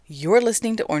You're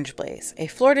listening to Orange Blaze, a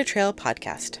Florida Trail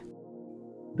podcast.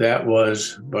 That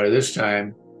was, by this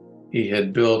time, he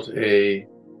had built a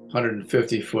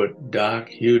 150-foot dock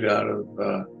hewed out of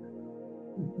the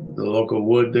local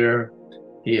wood there.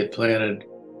 He had planted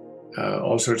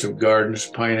all sorts of gardens,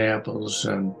 pineapples,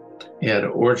 and he had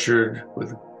an orchard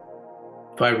with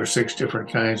 5 or 6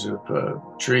 different kinds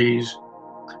of trees.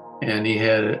 And he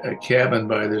had a cabin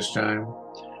by this time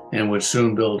and would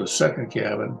soon build a second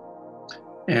cabin.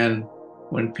 And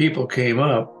when people came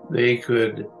up, they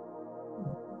could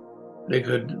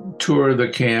tour the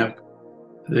camp.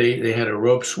 They had a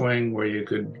rope swing where you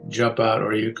could jump out,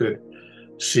 or you could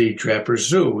see Trapper's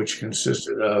Zoo, which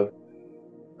consisted of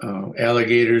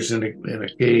alligators in a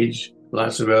cage,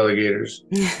 lots of alligators,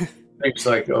 things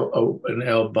like an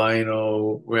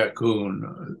albino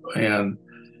raccoon, and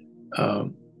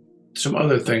some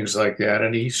other things like that.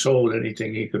 And he sold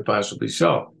anything he could possibly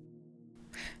sell.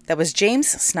 That was James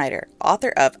Snyder, author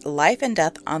of Life and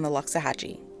Death on the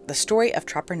Loxahatchee, the story of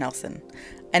Trapper Nelson.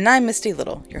 And I'm Misty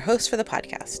Little, your host for the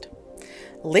podcast.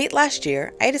 Late last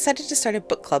year, I decided to start a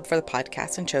book club for the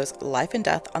podcast and chose Life and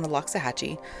Death on the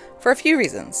Loxahatchee for a few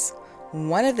reasons.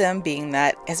 One of them being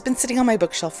that it has been sitting on my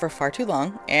bookshelf for far too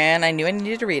long, and I knew I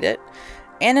needed to read it.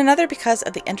 And another because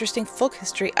of the interesting folk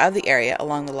history of the area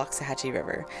along the Loxahatchee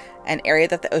River, an area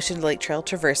that the Ocean to Lake Trail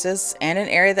traverses, and an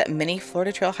area that many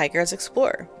Florida Trail hikers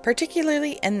explore,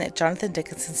 particularly in the Jonathan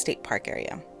Dickinson State Park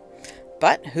area.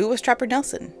 But who was Trapper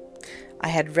Nelson? I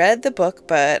had read the book,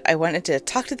 but I wanted to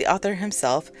talk to the author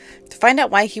himself to find out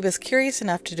why he was curious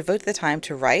enough to devote the time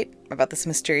to write about this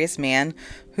mysterious man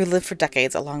who lived for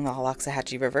decades along the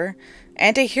Loxahatchee River,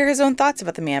 and to hear his own thoughts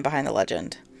about the man behind the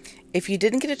legend. If you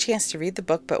didn't get a chance to read the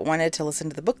book but wanted to listen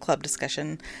to the book club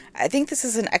discussion, I think this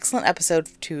is an excellent episode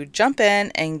to jump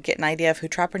in and get an idea of who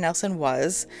Trapper Nelson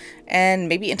was, and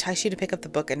maybe entice you to pick up the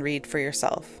book and read for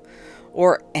yourself,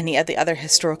 or any of the other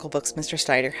historical books Mr.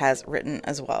 Snyder has written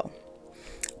as well.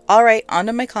 All right, on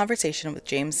to my conversation with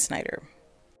James Snyder.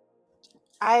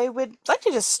 I would like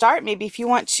to just start, maybe if you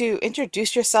want to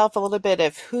introduce yourself a little bit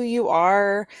of who you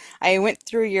are. I went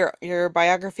through your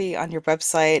biography on your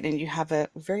website, and you have a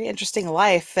very interesting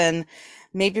life. And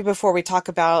maybe before we talk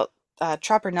about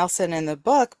Trapper Nelson in the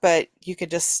book, but you could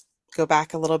just go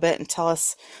back a little bit and tell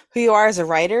us who you are as a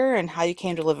writer and how you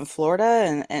came to live in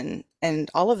Florida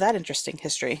and all of that interesting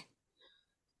history.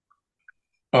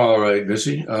 All right,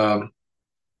 Missy. I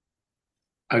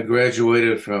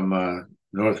graduated from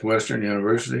Northwestern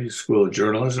University School of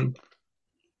Journalism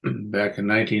back in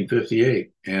 1958,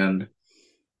 and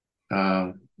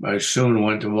I soon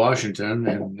went to Washington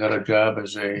and got a job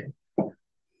as a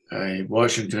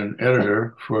Washington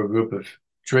editor for a group of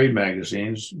trade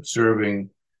magazines serving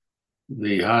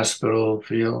the hospital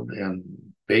field and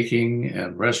baking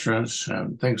and restaurants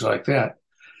and things like that.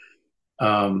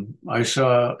 I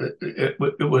saw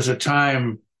it was a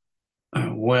time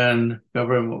when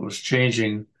government was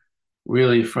changing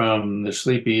really from the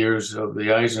sleepy years of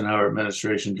the Eisenhower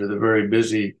administration to the very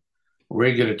busy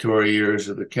regulatory years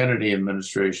of the Kennedy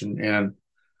administration. And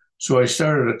so I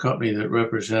started a company that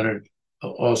represented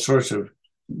all sorts of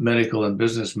medical and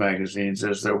business magazines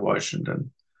as their Washington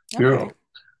bureau. Okay.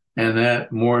 And that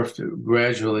morphed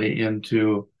gradually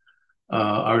into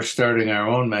our starting our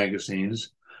own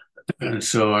magazines. And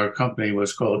so our company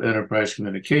was called Enterprise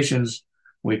Communications.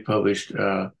 We published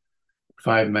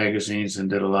 5 magazines and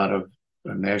did a lot of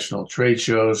national trade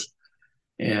shows.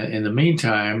 And in the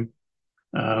meantime,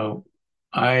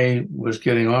 I was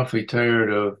getting awfully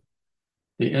tired of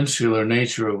the insular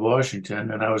nature of Washington,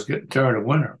 and I was getting tired of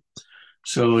winter.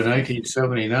 So in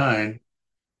 1979,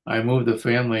 I moved the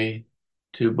family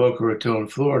to Boca Raton,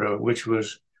 Florida, which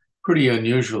was pretty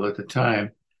unusual at the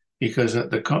time because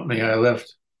at the company I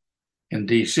left in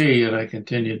DC and I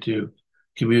continued to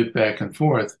commute back and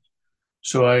forth.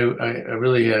 So I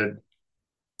really had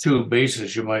 2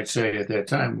 bases, you might say, at that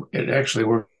time. It actually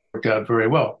worked out very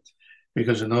well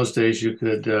because in those days you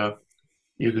could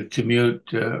commute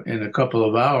in a couple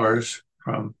of hours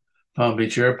from Palm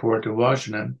Beach Airport to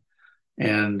Washington,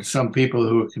 and some people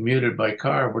who commuted by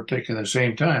car were taking the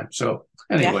same time. So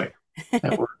anyway, Yeah.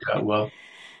 that worked out well.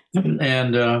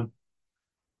 And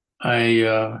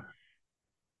I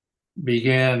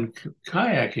began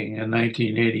kayaking in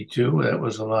 1982. That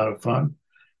was a lot of fun.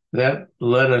 That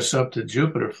led us up to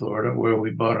Jupiter, Florida, where we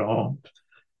bought a home,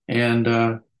 and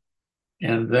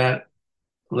that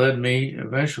led me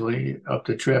eventually up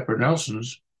to Trapper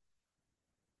Nelson's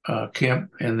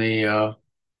camp in the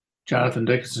Jonathan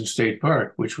Dickinson State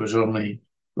Park, which was only,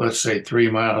 let's say, 3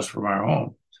 miles from our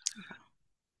home.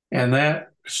 And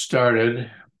that started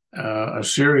a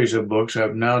series of books.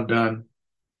 I've now done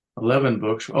 11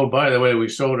 books. Oh, by the way, we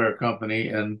sold our company,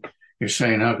 and you're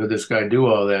saying, how could this guy do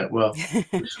all that? Well,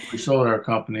 we sold our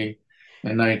company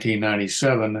in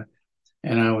 1997,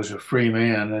 and I was a free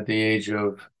man at the age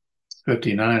of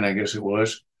 59, I guess it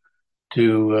was,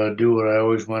 to do what I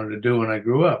always wanted to do when I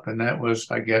grew up, and that was,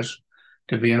 I guess,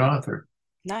 to be an author.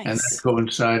 And that Nice.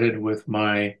 coincided with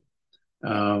my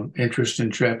interest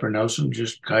in Trapper Nelson,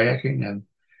 just kayaking and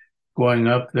going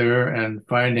up there and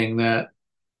finding that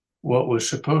what was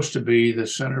supposed to be the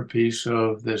centerpiece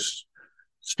of this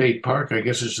state park, I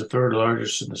guess it's the third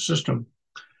largest in the system,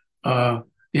 the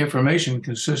information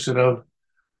consisted of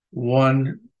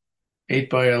one 8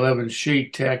 by 11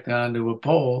 sheet tacked onto a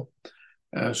pole,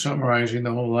 summarizing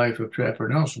the whole life of Trapper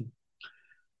Nelson.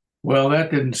 Well,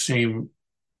 that didn't seem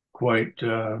quite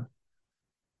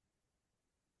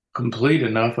complete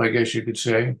enough, I guess you could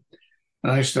say.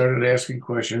 And I started asking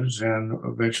questions and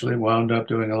eventually wound up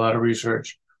doing a lot of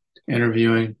research,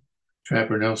 interviewing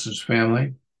Trapper Nelson's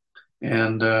family.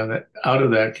 And out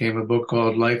of that came a book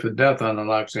called Life and Death on the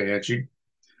Loxahatchee,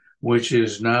 which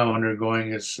is now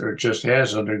undergoing its, or just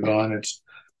has undergone its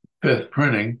fifth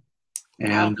printing.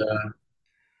 Wow.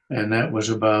 And that was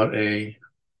about a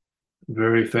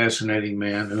very fascinating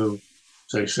man who,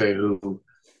 as I say, who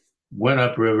went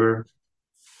upriver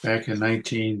back in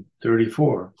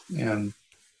 1934 and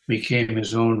became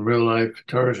his own real life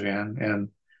Tarzan and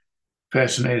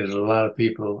fascinated a lot of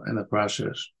people in the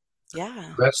process.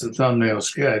 Yeah. That's the thumbnail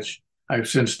sketch. I've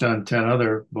since done 10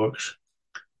 other books,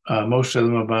 most of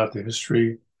them about the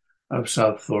history of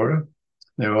South Florida.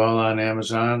 They're all on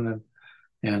Amazon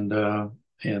and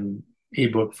in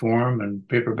ebook form and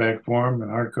paperback form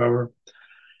and hardcover.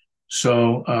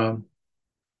 So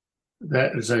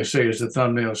that, as I say, is the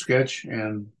thumbnail sketch.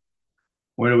 And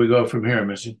where do we go from here,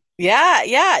 Missy? Yeah,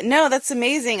 yeah. No, that's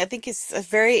amazing. I think it's a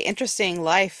very interesting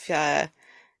life,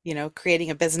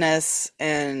 creating a business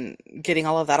and getting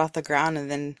all of that off the ground and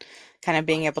then kind of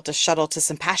being able to shuttle to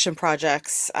some passion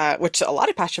projects, which a lot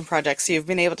of passion projects. You've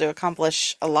been able to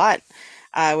accomplish a lot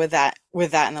with that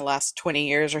in the last 20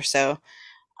 years or so.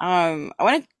 I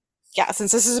want to, yeah,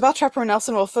 since this is about Trevor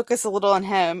Nelson, we'll focus a little on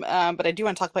him, but I do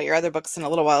want to talk about your other books in a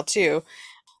little while too.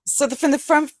 So from the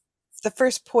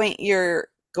first point you're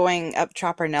going up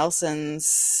Trapper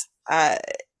Nelson's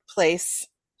place,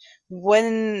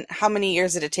 how many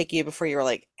years did it take you before you were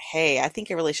like, hey, I think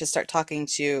I really should start talking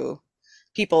to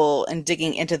people and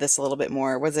digging into this a little bit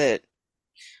more? Was it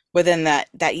within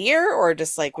that year or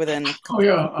just like within a Oh, couple?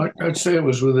 yeah, I'd say it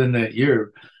was within that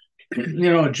year.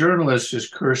 A journalist is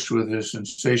cursed with this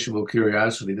insatiable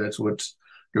curiosity. That's what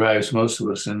drives most of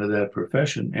us into that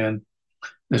profession. And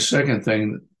the second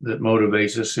thing that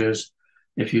motivates us is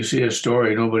if you see a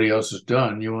story nobody else has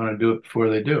done, you want to do it before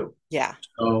they do. Yeah.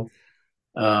 So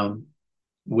um,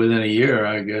 within a year,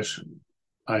 I guess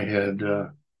I had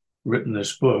written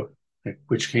this book,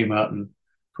 which came out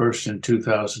first in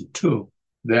 2002.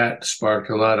 That sparked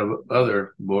a lot of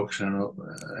other books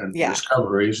and Yeah.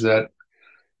 discoveries that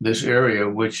this area,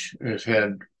 which has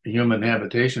had human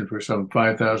habitation for some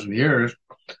 5,000 years,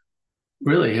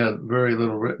 really had very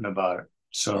little written about it.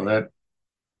 So Right.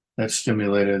 that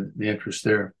stimulated the interest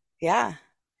there. Yeah.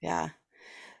 Yeah.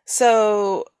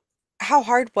 So how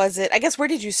hard was it? I guess where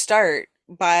did you start?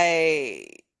 By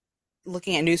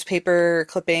looking at newspaper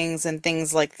clippings and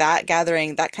things like that,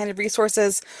 gathering that kind of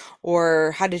resources?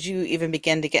 Or how did you even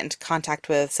begin to get into contact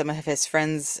with some of his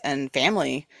friends and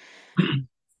family?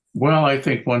 Well, I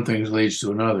think one thing leads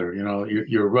to another.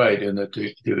 You're right in that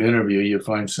to interview, you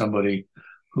find somebody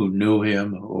who knew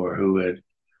him or who had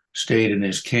stayed in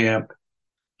his camp.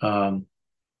 Um,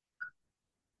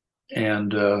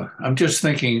 and I'm just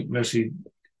thinking, Missy,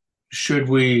 should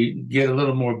we get a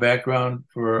little more background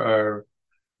for our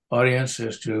audience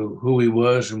as to who he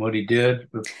was and what he did?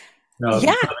 Yeah,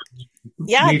 We probably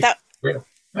yeah, need that to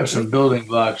have we some building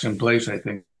blocks in place, I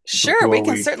think, sure we before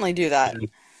can we. certainly do that.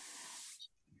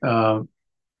 Uh,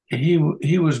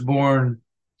 he was born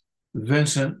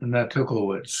Vincent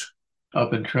Natukulowicz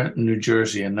up in Trenton, New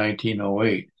Jersey in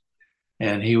 1908,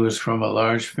 and he was from a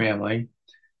large family,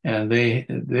 and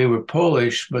they were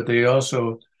Polish, but they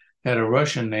also had a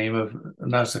Russian name of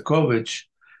Nasakovich.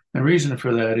 The reason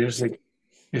for that is that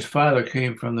his father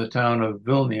came from the town of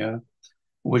Vilna,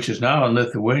 which is now in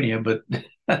Lithuania, but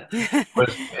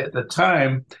was at the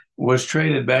time was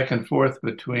traded back and forth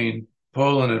between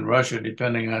Poland and Russia,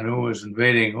 depending on who was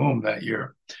invading whom that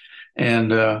year.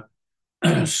 And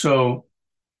so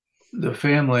the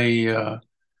family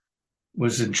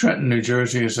was in Trenton, New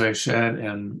Jersey, as I said,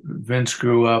 and Vince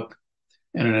grew up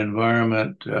in an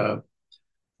environment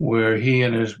where he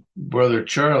and his brother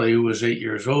Charlie, who was 8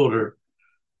 years older,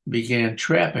 began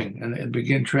trapping, and it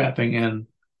began trapping in,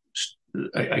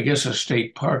 I guess, a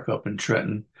state park up in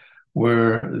Trenton,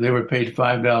 where they were paid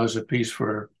 $5 a piece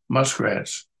for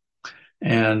muskrats.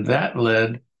 And that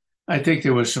led, I think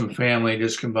there was some family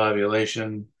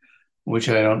discombobulation, which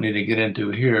I don't need to get into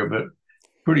here, but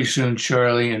pretty soon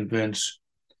Charlie and Vince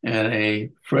and a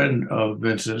friend of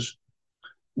Vince's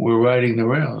were riding the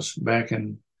rails back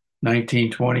in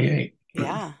 1928.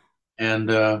 Yeah.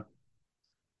 And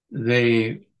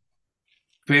they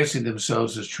fancied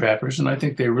themselves as trappers, and I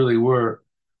think they really were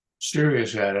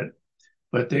serious at it.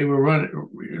 But they were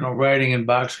riding in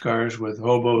boxcars with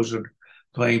hobos and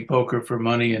playing poker for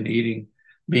money and eating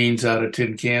beans out of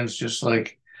tin cans, just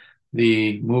like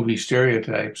the movie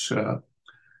stereotypes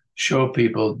show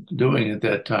people doing at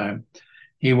that time.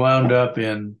 He wound up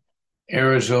in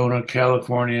Arizona,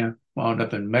 California, wound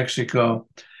up in Mexico.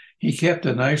 He kept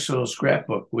a nice little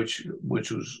scrapbook, which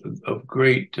was of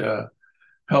great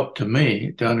help to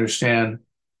me to understand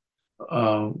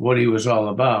what he was all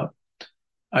about.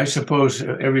 I suppose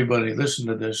everybody listening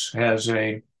to this has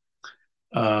a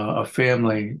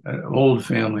family, an old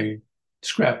family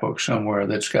scrapbook somewhere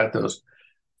that's got those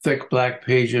thick black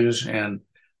pages and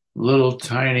little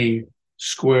tiny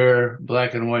square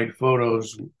black and white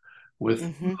photos with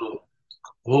Mm-hmm. little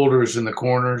holders in the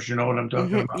corners. You know what I'm talking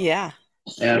Mm-hmm. about? Yeah.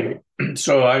 And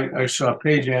so I saw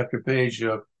page after page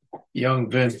of young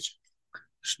Vince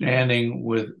standing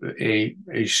with a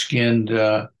skinned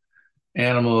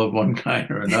animal of one kind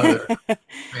or another. I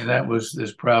mean, that was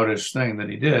his proudest thing that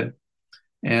he did.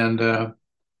 And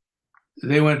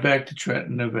they went back to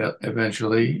Trenton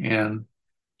eventually, and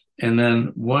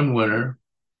then one winter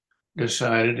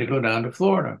decided to go down to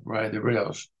Florida, ride the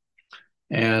rails,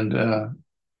 and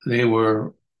they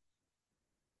were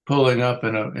pulling up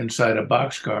inside a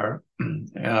boxcar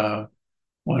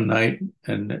one night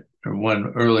or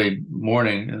one early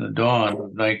morning in the dawn of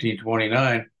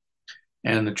 1929,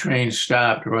 and the train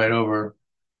stopped right over,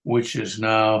 which is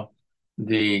now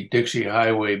the Dixie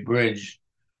Highway Bridge,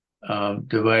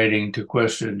 dividing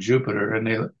Tequesta and Jupiter.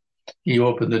 And he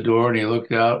opened the door and he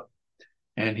looked out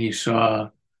and he saw,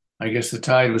 I guess the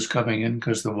tide was coming in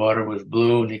because the water was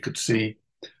blue and he could see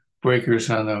breakers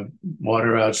on the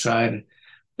water outside.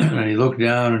 And he looked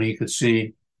down and he could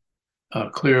see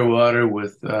clear water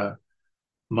with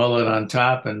mullet on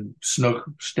top and snook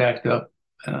stacked up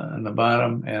on the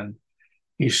bottom. And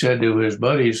he said to his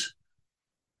buddies,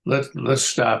 let's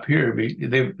stop here.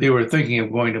 They were thinking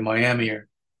of going to Miami or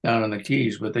down on the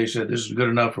Keys, but they said this is good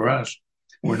enough for us.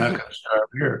 We're not going to starve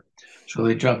here. So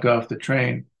they jumped off the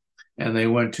train and they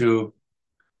went to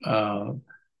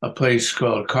a place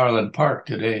called Carlin Park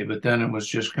today, but then it was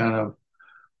just kind of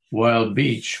wild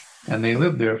beach. And they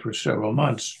lived there for several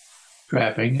months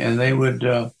trapping, and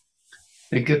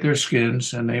they'd get their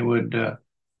skins and they would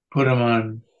put them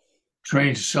on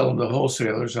trains to sell them to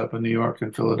wholesalers up in New York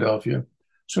and Philadelphia.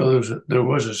 So there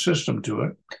was a system to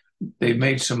it. They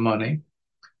made some money,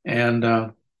 and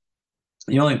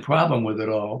the only problem with it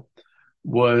all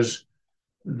was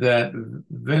that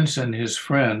Vince and his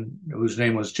friend, whose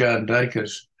name was John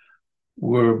Dykus,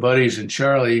 were buddies, and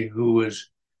Charlie, who was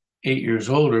 8 years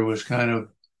older, was kind of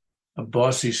a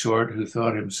bossy sort who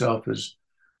thought himself as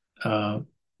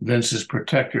Vince's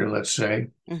protector, let's say.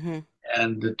 Mm-hmm.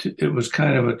 And it was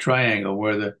kind of a triangle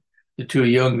where the two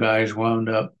young guys wound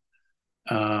up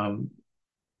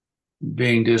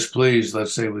being displeased,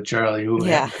 let's say, with Charlie, who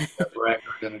Yeah. happened to be a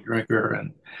braggart and a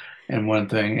drinker and one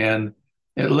thing. And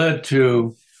it led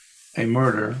to a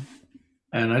murder.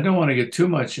 And I don't want to get too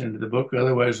much into the book,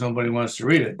 otherwise nobody wants to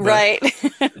read it. But Right.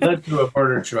 it led to a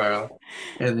murder trial.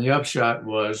 And the upshot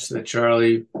was that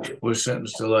Charlie was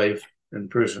sentenced to life in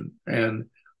prison. And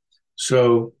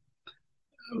so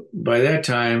by that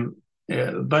time,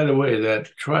 by the way,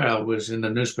 that trial was in the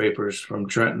newspapers from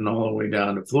Trenton all the way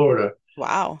down to Florida.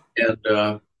 Wow.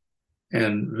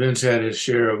 And Vince had his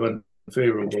share of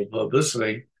unfavorable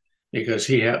publicity because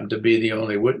he happened to be the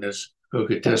only witness who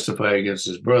could testify against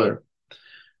his brother.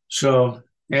 So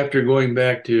after going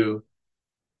back to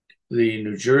the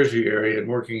New Jersey area and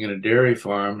working in a dairy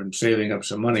farm and saving up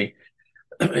some money,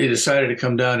 he decided to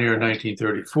come down here in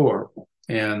 1934.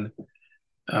 And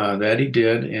that he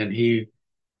did. And he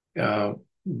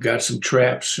got some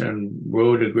traps and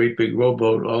rowed a great big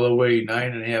rowboat all the way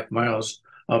 9.5 miles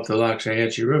up the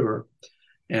Loxahatchee River.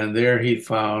 And there he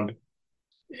found,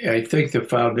 I think, the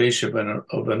foundation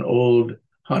of an old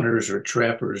hunters or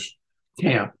trappers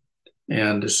camp,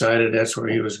 and decided that's where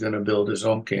he was going to build his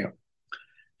own camp.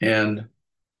 And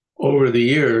over the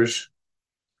years,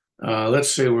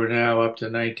 let's say we're now up to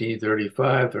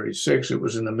 1935, 36, it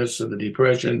was in the midst of the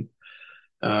Depression.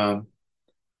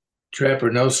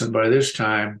 Trapper Nelson by this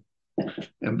time,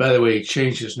 and by the way, he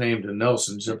changed his name to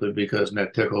Nelson simply because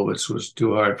Netticklewitz was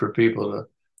too hard for people to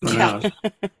Yeah.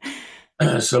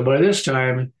 pronounce. So by this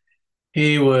time,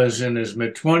 he was in his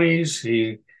mid-20s.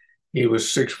 He was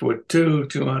 6'2",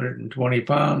 220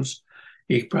 pounds.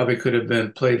 He probably could have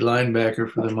been played linebacker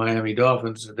for the Miami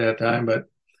Dolphins at that time, but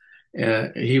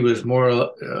he was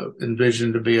more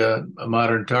envisioned to be a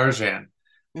modern Tarzan,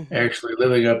 Hmm. actually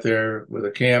living up there with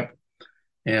a camp.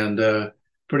 And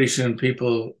pretty soon,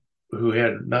 people who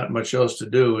had not much else to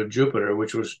do in Jupiter,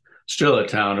 which was still a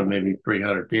town of maybe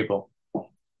 300 people,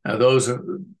 those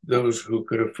who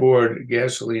could afford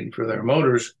gasoline for their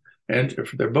motors and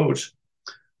for their boats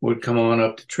would come on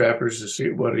up to Trappers to see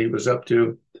what he was up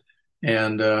to,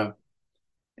 and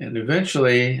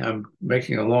eventually, I'm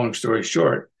making a long story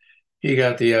short, he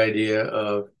got the idea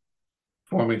of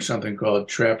forming something called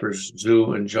Trappers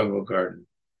Zoo and Jungle Garden.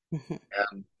 Hmm.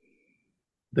 And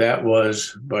that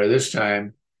was, by this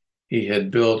time, he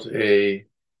had built a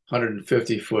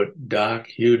 150-foot dock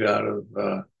hewed out of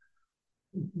the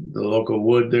local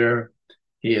wood there.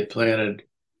 He had planted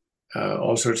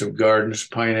all sorts of gardens,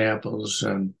 pineapples,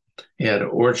 and he had an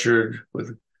orchard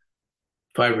with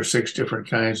 5 or 6 different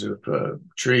kinds of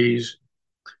trees.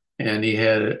 And he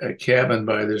had a cabin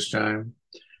by this time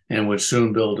and would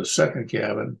soon build a second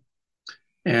cabin.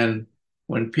 And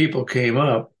when people came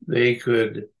up, they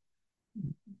could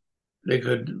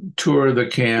tour the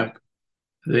camp.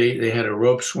 They had a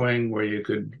rope swing where you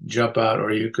could jump out,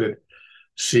 or you could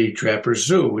see Trapper's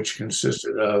Zoo, which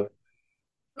consisted of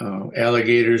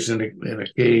alligators in a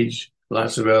cage,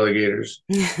 lots of alligators,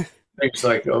 things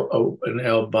like an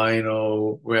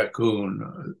albino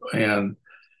raccoon, and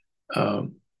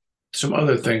some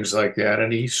other things like that.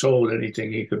 And he sold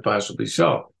anything he could possibly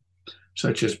sell,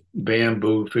 such as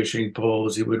bamboo fishing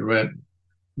poles. He would rent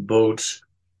boats.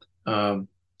 Um,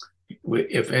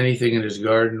 if anything in his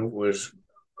garden was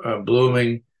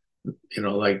blooming,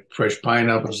 like fresh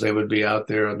pineapples, they would be out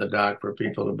there on the dock for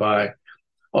people to buy,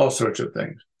 all sorts of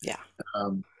things. Yeah.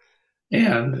 Um,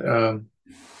 and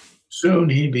soon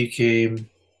he became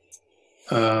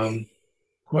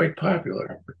quite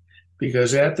popular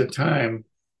because at the time,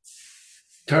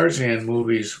 Tarzan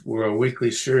movies were a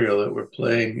weekly serial that were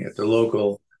playing at the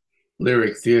local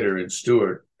Lyric Theater in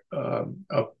Stewart,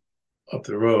 up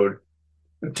the road,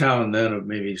 a town then of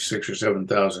maybe 6 or 7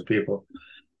 thousand people.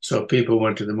 So people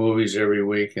went to the movies every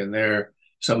week, and there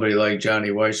somebody like Johnny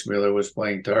Weissmuller was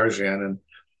playing Tarzan, and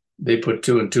they put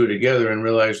 2 and 2 together and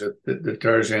realized that the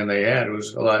Tarzan they had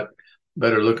was a lot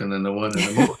better looking than the one in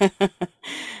the movie.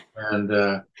 And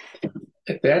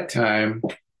at that time,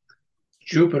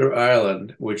 Jupiter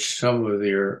Island, which some of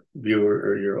your viewer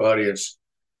or your audience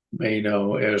may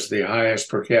know as the highest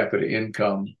per capita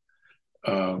income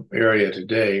area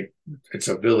today, it's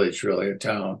a village, really, a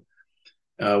town,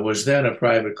 was then a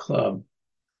private club,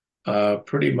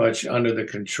 pretty much under the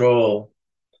control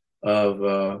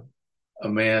of a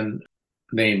man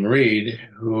named Reed,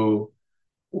 who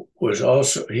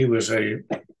he was a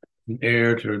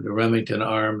heir to the Remington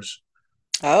Arms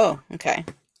Oh, okay.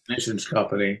 Nations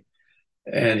Company,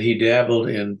 and he dabbled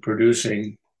in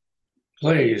producing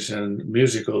plays and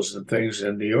musicals and things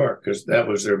in New York because that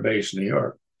was their base, New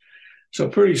York. So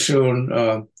pretty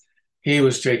soon, he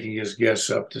was taking his guests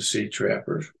up to see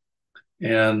Trappers,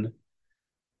 and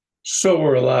so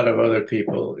were a lot of other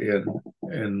people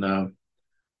in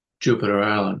Jupiter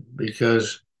Island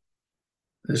because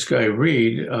this guy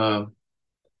Reed,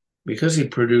 because he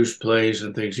produced plays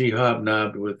and things, he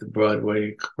hobnobbed with the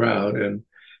Broadway crowd and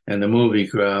the movie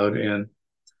crowd, and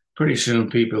pretty soon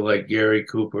people like Gary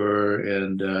Cooper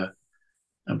and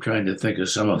I'm trying to think of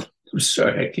some of them. I'm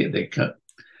sorry, I can't. They come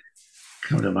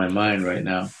to my mind right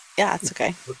now. Yeah, it's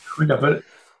okay. But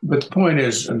the point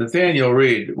is, Nathaniel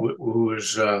Reed, who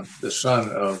was the son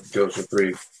of Joseph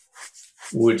Reed,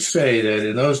 would say that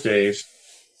in those days,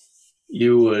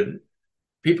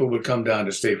 people would come down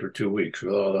to stay for 2 weeks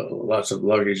with lots of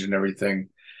luggage and everything.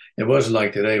 It wasn't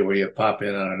like today where you pop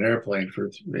in on an airplane for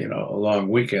a long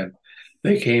weekend.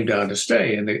 They came down to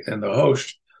stay, and the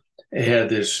host had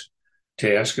this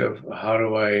task of how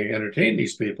do I entertain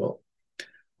these people?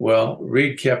 Well,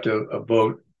 Reed kept a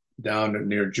boat down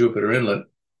near Jupiter Inlet,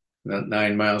 about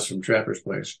 9 miles from Trapper's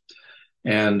Place,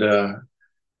 and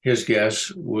his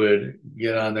guests would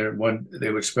get on there. They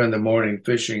would spend the morning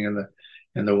fishing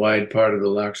in the wide part of the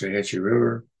Loxahatchee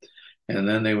River, and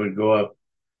then they would go up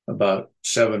about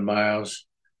 7 miles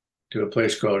to a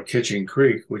place called Kitchen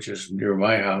Creek, which is near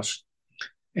my house,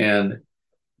 and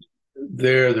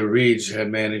there the Reeds had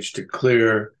managed to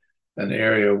clear an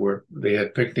area where they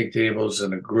had picnic tables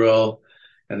and a grill,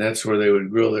 and that's where they would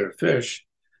grill their fish.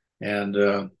 And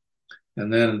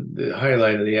and then the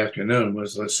highlight of the afternoon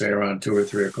was, let's say, around 2 or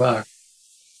 3 o'clock.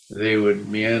 They would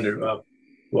meander up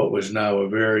what was now a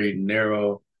very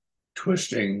narrow,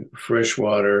 twisting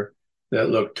freshwater that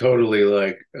looked totally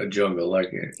like a jungle,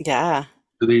 like Yeah.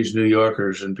 these New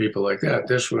Yorkers and people like that.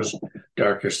 This was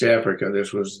darkest Africa.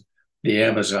 This was the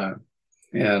Amazon.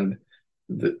 And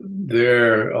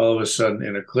there, all of a sudden,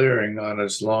 in a clearing on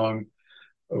its long,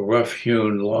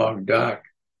 rough-hewn log dock,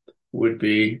 would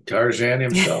be Tarzan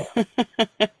himself,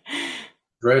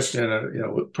 dressed in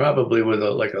a, probably with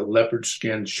like a leopard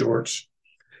skin shorts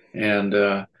and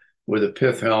with a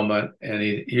pith helmet, and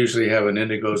he usually have an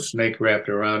indigo snake wrapped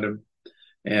around him,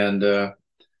 and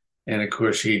of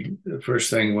course the first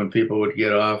thing when people would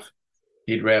get off,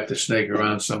 he'd wrap the snake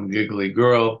around some giggly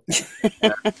girl,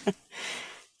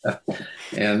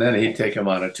 and then he'd take him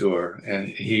on a tour, and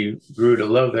he grew to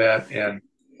love that, and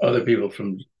other people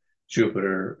from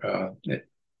Jupiter,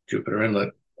 Jupiter Inlet,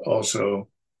 also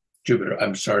Jupiter.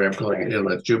 I'm sorry, I'm calling it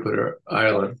Inlet, Jupiter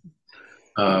Island.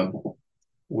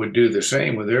 Would do the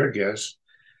same with their guests.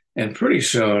 And pretty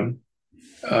soon,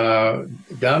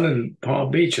 down in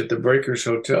Palm Beach at the Breakers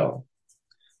Hotel,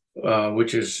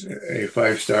 which is a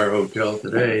five-star hotel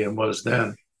today and was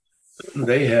then,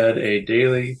 they had a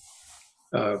daily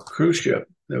cruise ship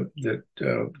that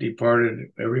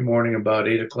departed every morning about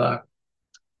 8 o'clock.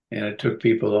 And it took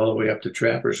people all the way up to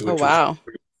Trappers, Oh, which was wow.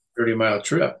 a 30-mile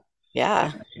trip.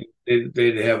 Yeah.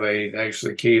 They'd have a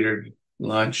nicely catered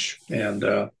lunch, and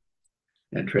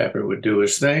Trapper would do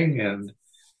his thing. And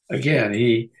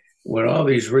again, when all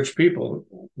these rich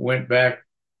people went back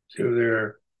to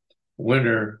their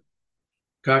winter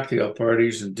cocktail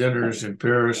parties and dinners in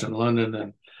Paris and London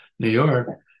and New York,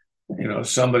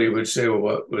 somebody would say, well,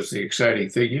 what was the exciting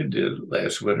thing you did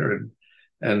last winter?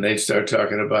 And they'd start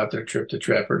talking about their trip to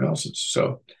Trapper Nelson's.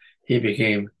 So he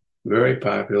became very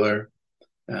popular.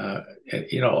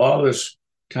 All this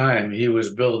time he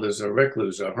was billed as a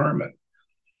recluse, a hermit.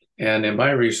 And in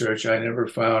my research, I never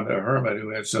found a hermit who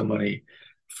had so many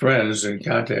friends and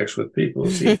contacts with people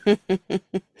as he.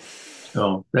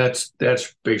 So that's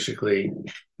basically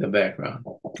the background.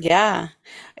 Yeah.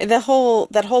 That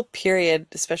whole period,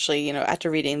 especially,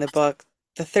 after reading the book,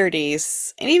 the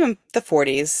 30s and even the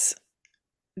 40s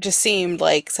just seemed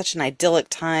like such an idyllic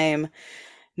time,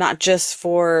 not just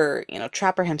for,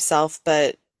 Trapper himself,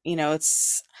 but,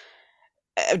 it's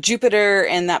Jupiter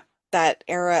and that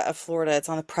era of Florida, it's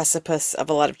on the precipice of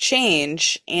a lot of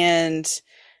change. And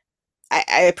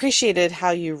I appreciated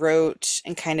how you wrote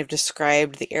and kind of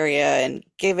described the area and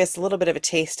gave us a little bit of a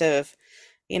taste of,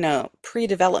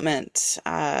 pre-development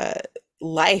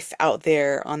life out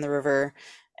there on the river.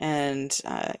 And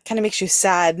kind of makes you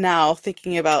sad now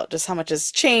thinking about just how much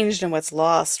has changed and what's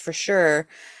lost for sure.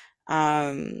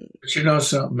 Um, But you know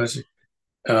something,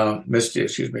 Misty,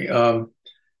 excuse me.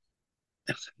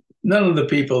 None of the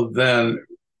people then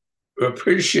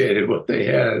appreciated what they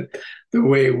had the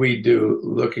way we do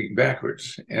looking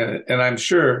backwards. And I'm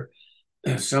sure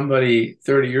somebody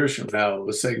 30 years from now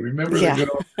will say, remember the yeah, good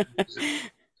old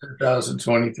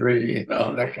 2023,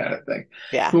 that kind of thing.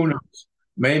 yeah. Who knows?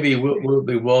 Maybe we'll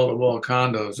be wall-to-wall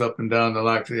condos up and down the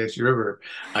Loxahatchee River.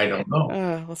 I don't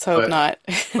know. Let's hope But not.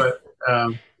 but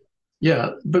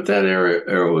yeah, but that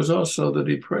era was also the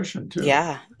Depression too.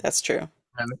 Yeah, that's true.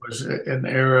 And it was an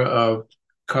era of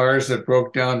cars that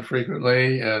broke down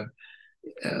frequently, and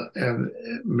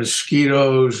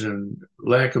mosquitoes and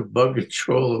lack of bug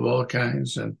control of all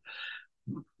kinds. And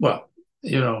well,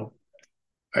 you know,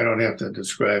 I don't have to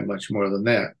describe much more than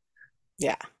that.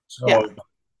 Yeah, yeah, So,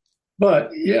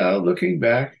 but yeah, looking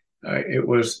back, it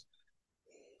was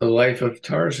the life of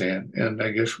Tarzan, and I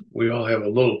guess we all have a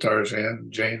little Tarzan,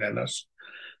 Jane and us.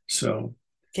 So,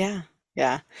 yeah,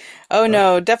 yeah. Oh uh,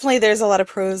 no, definitely there's a lot of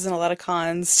pros and a lot of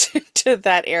cons to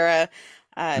that era,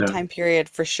 yeah. time period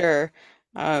for sure.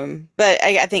 But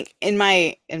I think in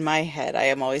my head, I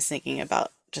am always thinking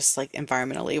about just like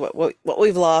environmentally what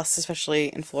we've lost, especially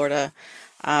in Florida.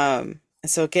 And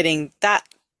so getting that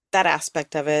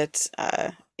aspect of it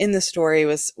in the story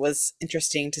was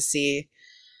interesting to see.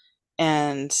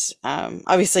 And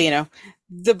obviously,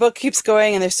 the book keeps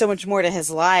going, and there's so much more to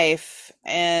his life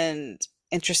and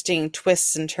interesting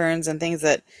twists and turns and things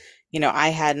that,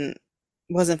 I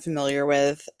wasn't familiar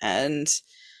with. And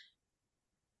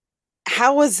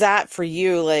how was that for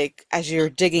you, like, as you're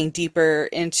digging deeper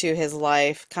into his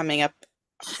life, coming up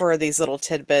for these little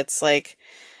tidbits, like,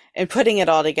 and putting it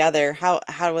all together? How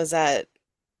was that?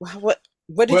 What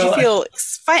did you Well, feel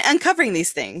uncovering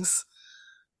these things?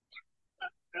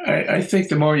 I think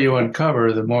the more you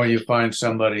uncover, the more you find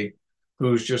somebody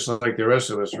who's just like the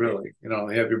rest of us, really. You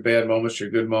have your bad moments,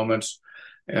 your good moments,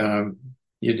 Um,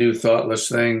 you do thoughtless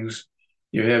things.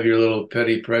 You have your little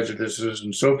petty prejudices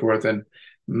and so forth, and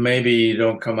maybe you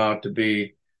don't come out to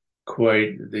be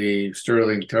quite the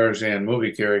sterling Tarzan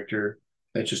movie character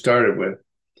that you started with.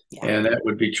 Yeah. And that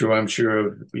would be true, I'm sure,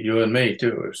 of you and me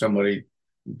too, if somebody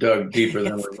dug deeper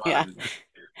than we Yeah. wanted.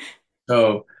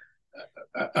 So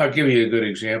I'll give you a good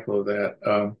example of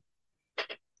that.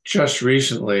 Just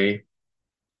recently,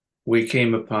 we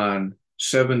came upon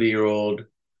 70-year-old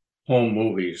home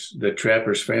movies that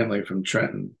Trapper's family from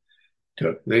Trenton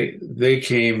took. They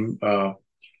came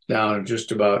down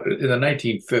just about in the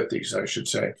 1950s, I should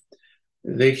say.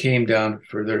 They came down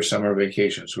for their summer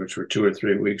vacations, which were 2 or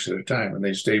 3 weeks at a time, and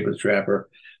they stayed with Trapper,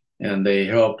 and they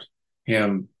helped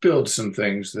him build some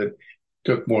things that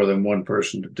took more than one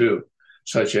person to do,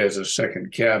 such as a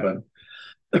second cabin.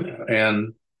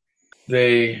 And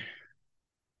they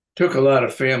took a lot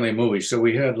of family movies. So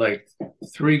we had like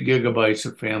 3 gigabytes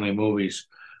of family movies,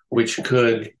 which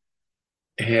could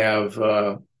have,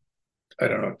 I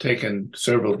don't know, taken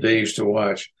several days to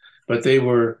watch. But they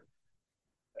were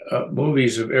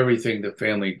movies of everything the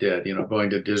family did,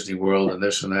 going to Disney World and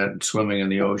this and that and swimming in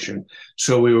the ocean.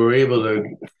 So we were able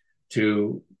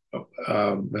to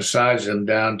massage them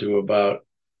down to about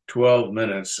 12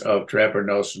 minutes of Trapper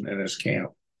Nelson in his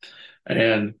camp.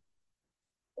 And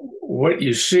what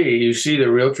you see the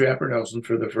real Trapper Nelson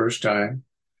for the first time.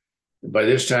 By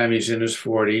this time, he's in his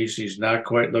 40s. He's not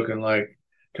quite looking like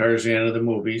Tarzan of the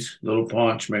movies, little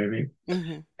paunch maybe.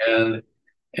 Mm-hmm.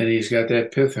 And he's got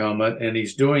that pith helmet, and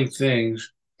he's doing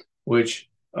things which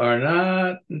are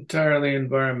not entirely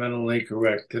environmentally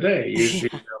correct today.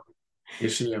 You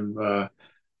see him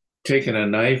taking a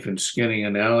knife and skinning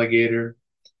an alligator.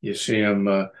 You see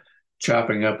him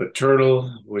chopping up a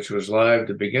turtle, which was live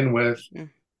to begin with,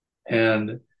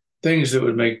 and things that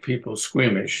would make people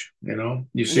squeamish.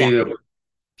 You see them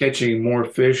catching more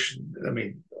fish. I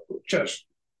mean, just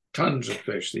tons of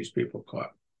fish these people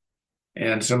caught.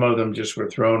 And some of them just were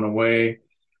thrown away,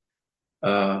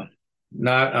 not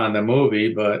on the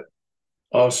movie, but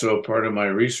also part of my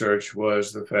research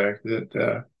was the fact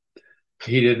that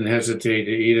he didn't hesitate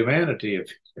to eat a manatee if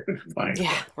he could find one.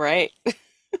 Yeah, right.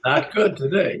 Not good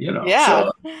today. Yeah.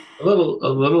 So a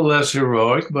little less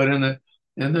heroic, but in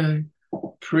the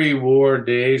pre-war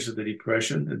days of the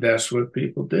Depression, that's what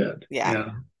people did.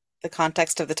 Yeah. The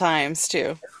context of the times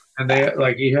too. And they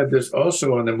like he had this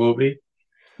also in the movie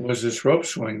was this rope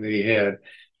swing that he had,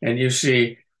 and you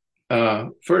see.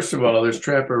 First of all, there's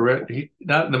Trapper,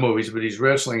 not in the movies, but he's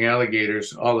wrestling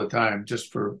alligators all the time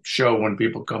just for show when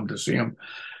people come to see him.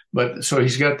 But so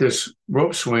he's got this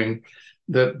rope swing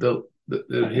that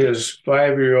his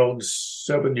 5-year-old,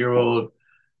 7-year-old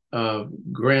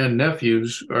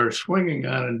grandnephews are swinging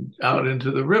on and out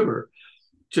into the river,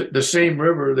 the same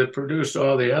river that produced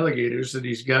all the alligators that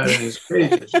he's got in his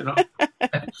cages.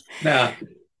 Now,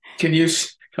 can you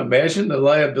imagine the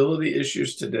liability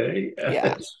issues today?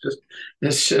 Yeah.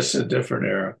 It's just a different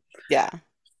era. Yeah.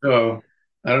 So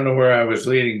I don't know where I was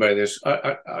leading by this.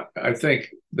 I think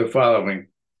the following.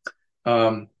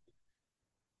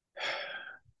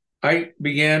 I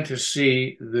began to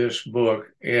see this book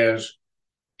as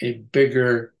a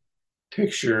bigger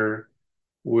picture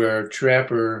where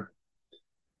Trapper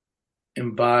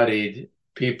embodied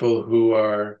people who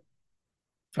are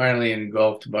finally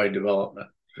engulfed by development,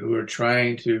 who are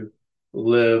trying to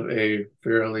live a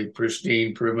fairly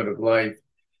pristine, primitive life,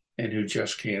 and who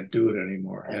just can't do it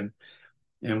anymore.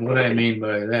 And what I mean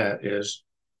by that is,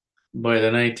 by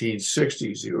the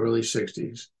 1960s, the early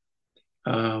 60s,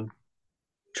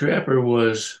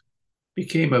 Trapper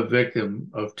became a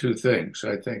victim of two things,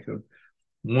 I think.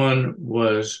 One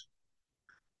was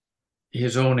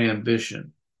his own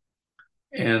ambition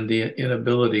and the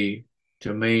inability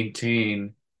to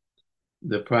maintain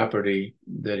the property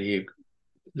that he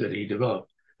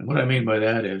developed. And what I mean by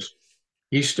that is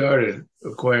he started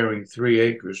acquiring 3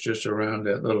 acres just around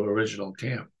that little original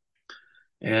camp.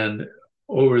 And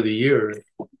over the years,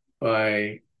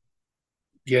 by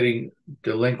getting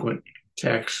delinquent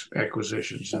tax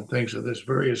acquisitions and things of this,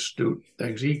 very astute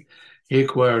things, he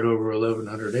acquired over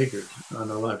 1,100 acres on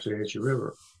the Loxahatchee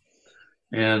River.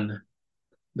 And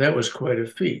that was quite a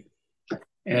feat.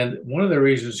 And one of the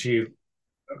reasons he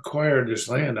acquired this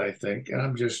land, I think, and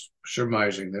I'm just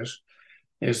surmising this,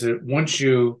 is that once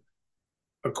you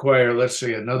acquire, let's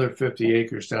say, another 50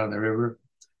 acres down the river,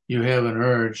 you have an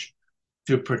urge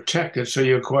to protect it. So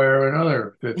you acquire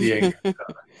another 50 acres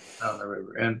down the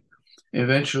river. And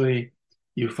eventually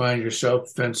you find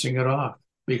yourself fencing it off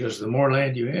because the more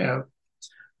land you have,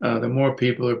 the more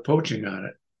people are poaching on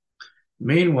it.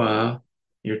 Meanwhile,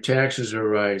 your taxes are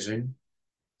rising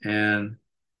and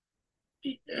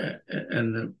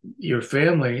and your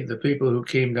family, the people who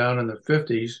came down in the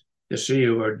 50s to see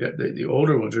you, are the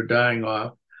older ones are dying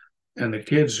off, and the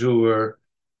kids who were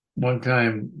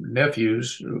one-time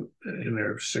nephews in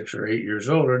their 6 or 8 years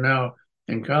old are now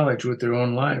in college with their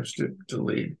own lives to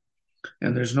lead,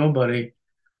 and there's nobody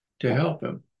to help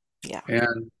him. Yeah.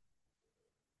 And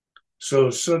so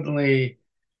suddenly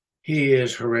he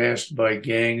is harassed by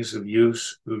gangs of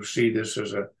youths who see this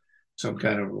as some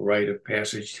kind of rite of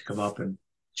passage to come up and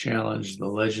challenge the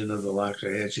legend of the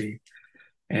Loxahatchee.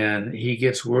 And he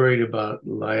gets worried about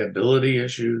liability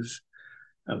issues,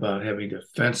 about having to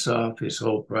fence off his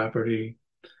whole property.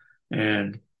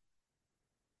 And,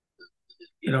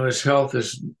 his health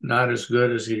is not as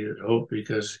good as he had hoped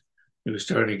because he was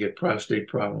starting to get prostate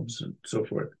problems and so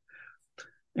forth.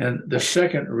 And the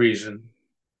second reason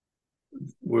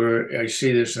where I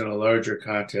see this in a larger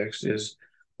context is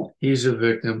he's a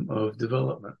victim of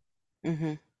development.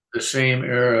 Mm-hmm. The same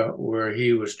era where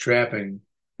he was trapping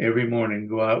every morning,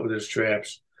 go out with his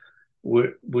traps,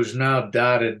 was now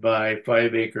dotted by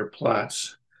 5-acre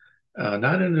plots,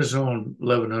 not in his own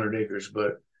 1,100 acres,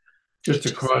 but just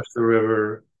across the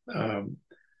river.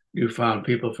 You found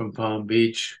people from Palm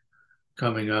Beach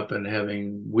coming up and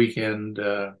having weekend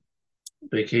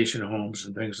vacation homes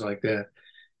and things like that.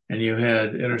 And you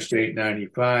had Interstate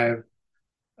 95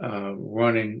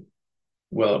 running.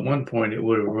 Well, at one point, it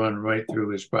would have run right through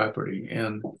his property.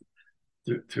 And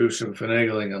through some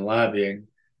finagling and lobbying,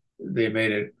 they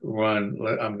made it run,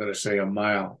 I'm going to say, a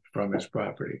mile from his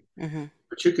property. Mm-hmm.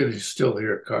 But you could still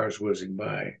hear cars whizzing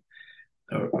by,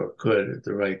 or could at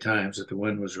the right times if the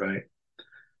wind was right.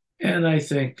 And I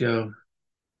think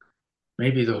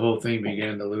maybe the whole thing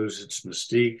began to lose its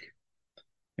mystique,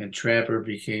 and Trapper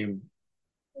became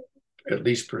at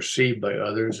least perceived by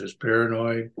others as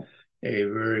paranoid, a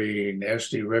very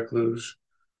nasty recluse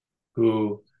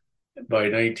who by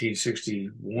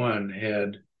 1961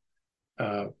 had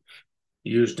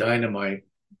used dynamite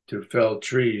to fell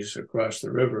trees across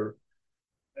the river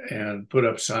and put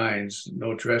up signs,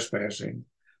 no trespassing,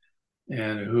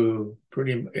 and who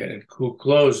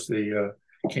closed the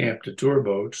camp to tour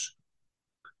boats,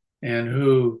 and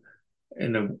who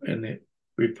in the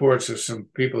reports of some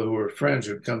people who were friends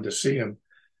who'd come to see him,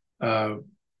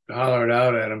 hollered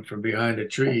out at him from behind a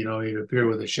tree. He'd appear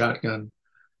with a shotgun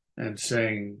and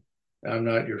saying, "I'm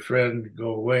not your friend.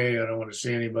 Go away. I don't want to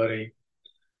see anybody."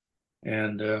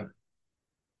 And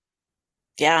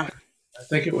Yeah. I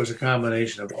think it was a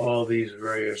combination of all these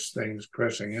various things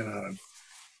pressing in on him.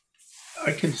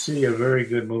 I can see a very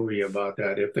good movie about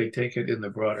that if they take it in the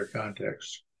broader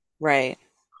context. Right.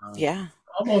 Um, Yeah.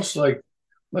 Almost like,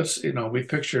 we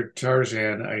pictured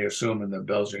Tarzan, I assume, in the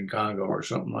Belgian Congo or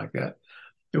something like that.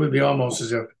 It would be almost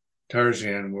as if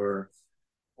Tarzan were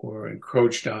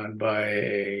encroached on by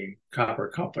a copper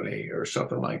company or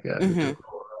something like that who Mm-hmm.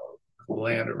 took over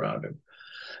land around him.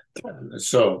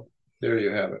 So there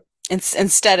you have it.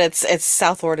 Instead, it's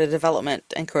South Florida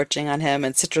development encroaching on him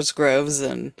and citrus groves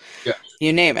and Yes.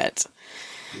 you name it.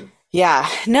 Yeah. Yeah.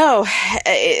 No,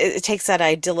 it takes that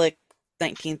idyllic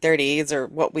 1930s or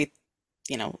what we,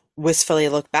 wistfully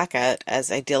look back at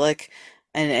as idyllic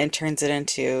and turns it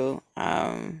into,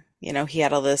 he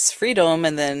had all this freedom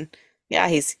and then, yeah,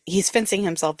 he's fencing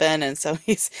himself in and so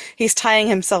he's tying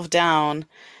himself down.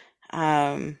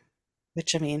 Um,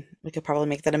 which I mean, we could probably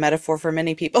make that a metaphor for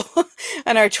many people.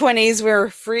 In our 20s, we're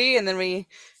free, and then we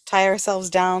tie ourselves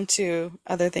down to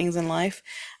other things in life.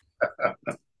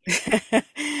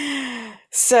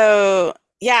 So,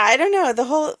 yeah, I don't know. The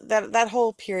whole that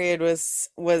whole period was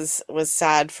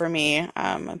sad for me,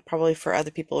 and probably for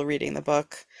other people reading the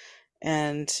book.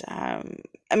 And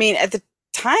I mean, at the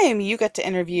time, you got to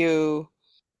interview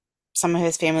some of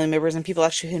his family members and people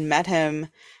actually who met him.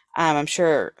 I'm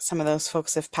sure some of those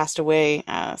folks have passed away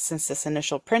since this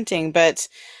initial printing, but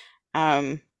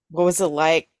what was it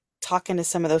like talking to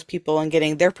some of those people and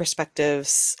getting their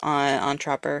perspectives on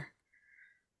Trapper?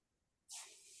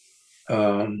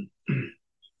 Um,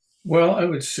 well, I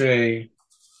would say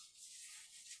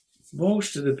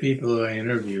most of the people I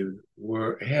interviewed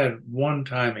had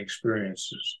one-time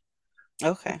experiences.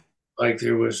 Okay. Like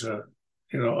there was a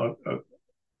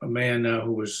man now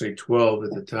who was say 12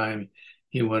 at the time.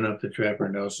 He went up to Trapper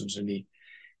Nelson's and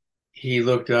he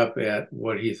looked up at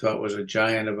what he thought was a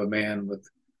giant of a man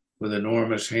with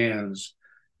enormous hands,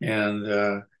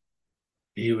 and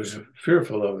he was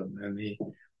fearful of him, and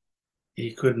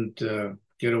he couldn't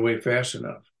get away fast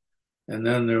enough. And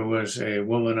then there was a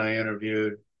woman I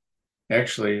interviewed.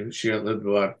 Actually, she had lived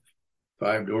about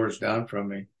 5 doors down from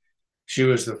me. She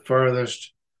was the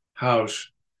farthest house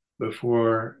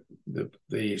before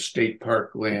the state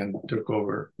park land took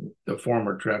over the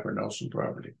former Trapper Nelson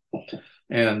property.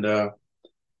 And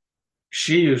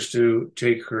she used to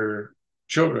take her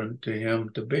children to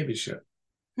him to babysit.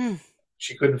 Hmm.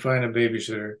 She couldn't find a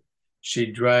babysitter.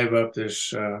 She'd drive up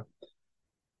this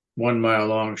 1 mile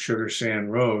long sugar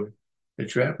sand road to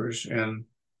Trappers and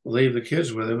leave the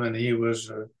kids with him. And he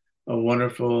was a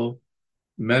wonderful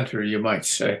mentor, you might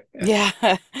say. Yeah.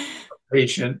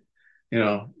 Patient,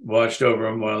 watched over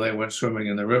them while they went swimming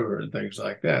in the river and things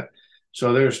like that.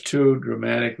 So there's two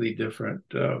dramatically different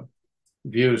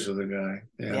views of the guy.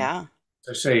 And Yeah.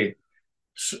 I say,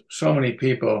 so many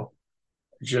people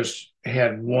just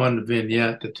had one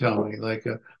vignette to tell me, like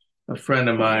a friend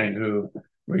of mine who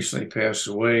recently passed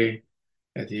away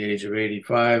at the age of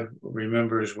 85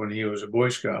 remembers when he was a Boy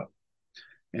Scout,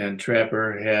 and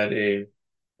Trapper had an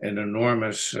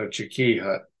enormous chickee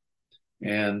hut,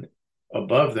 and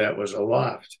above that was a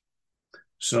loft.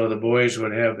 So the boys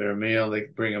would have their meal.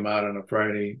 They'd bring them out on a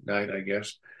Friday night, I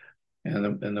guess, and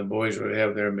the boys would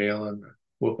have their meal and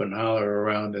whoop and holler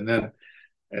around. And then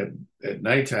at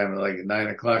nighttime, like at 9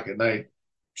 o'clock at night,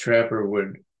 Trapper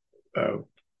would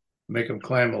make them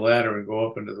climb a ladder and go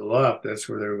up into the loft. That's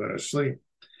where they were going to sleep.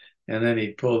 And then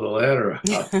he'd pull the ladder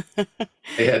out.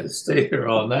 They had to stay there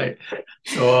all night.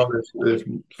 So all this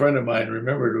friend of mine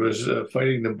remembered was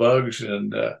fighting the bugs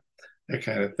and that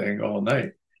kind of thing all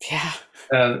night. Yeah.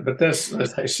 But that's,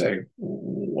 as I say,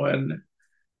 one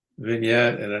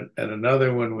vignette, and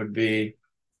another one would be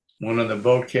one of the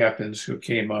boat captains who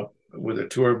came up with a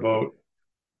tour boat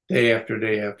day after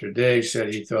day after day,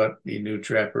 said he thought he knew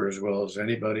Trapper as well as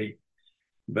anybody.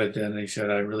 But then he said,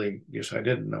 I really guess I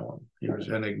didn't know him. He was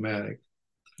enigmatic.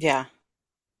 Yeah.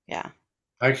 Yeah.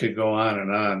 I could go on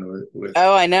and on with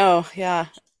Oh, I know. Yeah.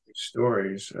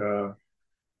 stories.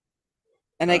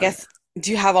 And I guess,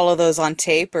 do you have all of those on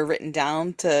tape or written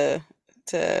down to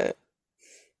to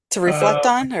reflect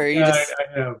on, or you Yeah, just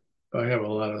I have a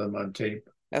lot of them on tape.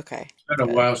 okay, It's been a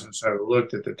good. while since I've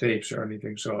looked at the tapes or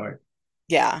anything, so I'm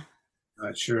Yeah.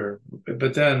 not sure.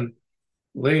 But then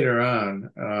later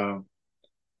on,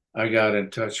 I got in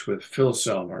touch with Phil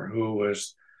Selmer, who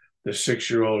was the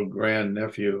 6-year-old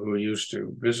grandnephew who used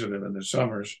to visit him in the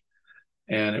summers.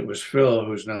 And it was Phil,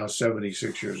 who's now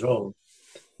 76 years old,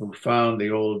 who found the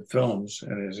old films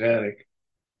in his attic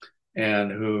and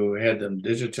who had them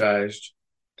digitized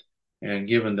and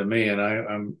given to me. And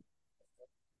I'm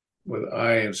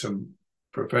I and some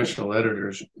professional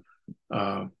editors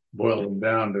boiled them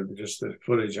down to just the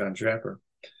footage on Trapper.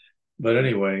 But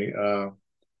anyway,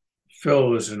 Phil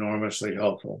was enormously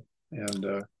helpful,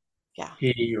 and Yeah.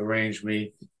 he arranged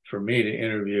for me to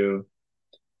interview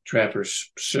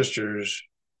Trapper's sisters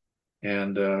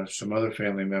and some other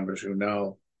family members who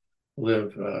now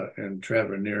live in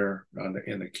Trapper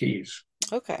in the Keys.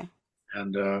 Okay.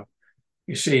 And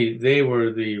you see, they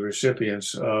were the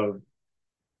recipients of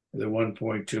the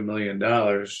 $1.2 million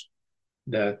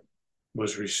that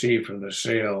was received from the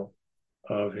sale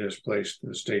of his place to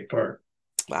the state park.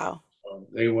 Wow.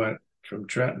 They went from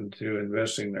Trenton to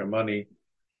investing their money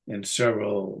in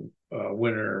several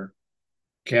winter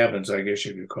cabins, I guess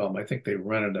you could call them. I think they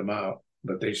rented them out,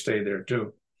 but they stayed there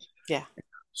too. Yeah.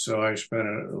 So I spent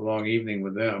a long evening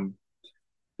with them.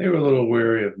 They were a little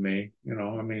wary of me,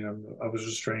 I mean, I was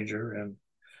a stranger, and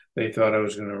they thought I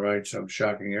was going to write some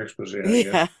shocking expose, I guess.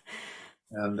 Yeah.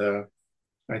 And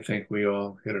I think we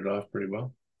all hit it off pretty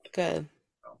well. Good.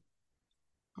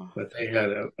 Oh, But they had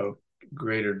a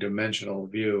greater dimensional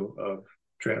view of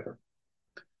Trapper.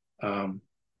 The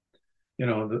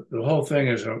whole thing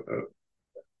is a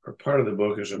part of the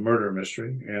book is a murder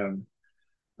mystery, and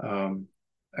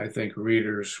I think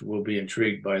readers will be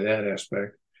intrigued by that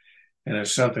aspect. And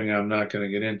it's something I'm not going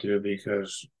to get into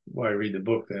because why read the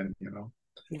book then,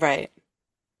 right.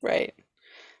 Right.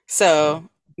 So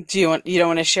So, you don't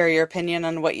want to share your opinion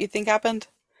on what you think happened?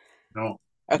 no,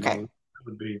 Okay. no, that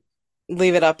would be.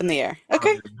 Leave it up in the air.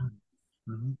 Okay.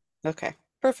 Mhm. Okay.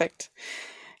 Perfect.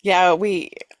 Yeah,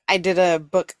 I did a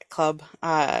book club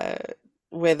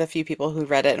with a few people who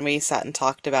read it, and we sat and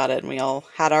talked about it, and we all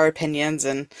had our opinions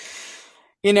and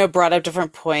brought up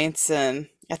different points, and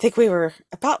I think we were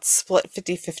about split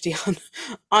 50-50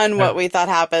 on Yeah. what we thought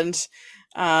happened.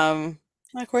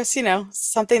 Of course,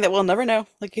 something that we'll never know.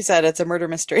 Like you said, it's a murder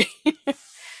mystery.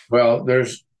 Well,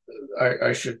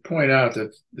 I should point out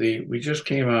that we just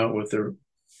came out with the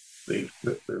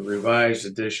revised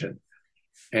edition,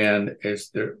 and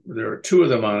there are two of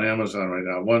them on Amazon right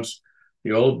now. One's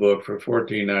the old book for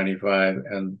 $14.95,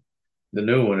 and the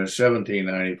new one is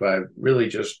 $17.95. Really,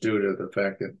 just due to the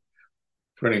fact that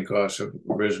printing costs have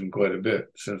risen quite a bit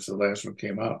since the last one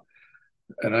came out.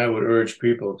 And I would urge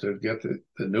people to get the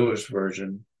newest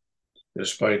version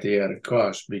despite the added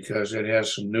cost because it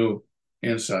has some new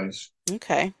insights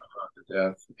Okay. about the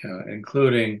death,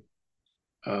 including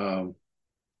um,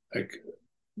 like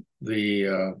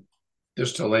the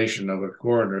distillation of a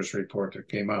coroner's report that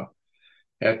came out.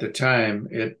 At the time,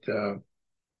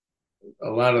 a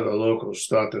lot of the locals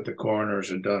thought that the coroners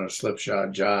had done a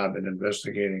slipshod job in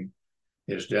investigating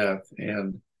his death,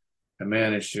 and I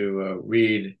managed to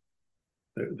read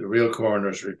the real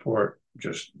coroner's report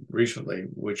just recently,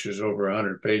 which is over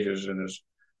 100 pages and is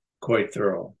quite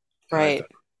thorough. And I Right.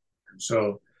 thought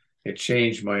so. It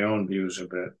changed my own views a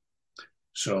bit.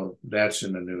 So that's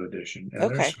in the new edition, and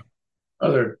Okay. there's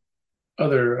other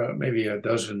maybe a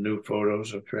dozen new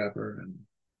photos of Trapper, and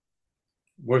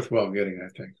worthwhile getting, I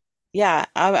think. Yeah,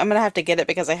 I'm gonna have to get it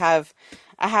because I have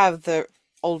the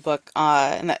old book,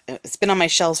 and it's been on my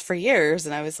shelves for years,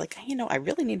 and I was like, I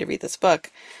really need to read this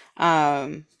book.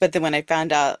 But then when I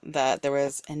found out that there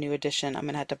was a new edition, I'm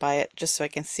gonna have to buy it just so I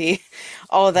can see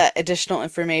all of that additional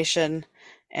information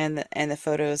and the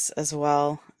photos as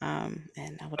well. And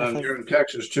I will definitely. You're in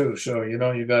Texas too, so you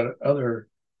got other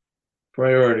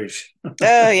priorities.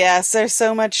 Oh yes, there's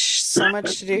so much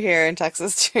to do here in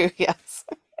Texas too. Yes.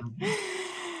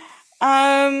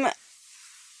 Um.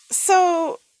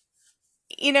 So.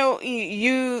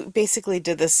 You basically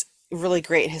did this really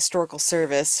great historical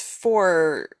service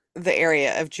for the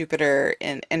area of Jupiter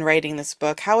in writing this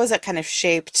book. How has that kind of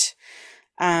shaped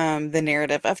the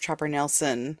narrative of Trapper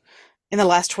Nelson in the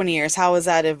last 20 years? How has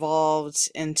that evolved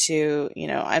into,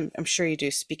 I'm sure you do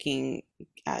speaking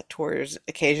tours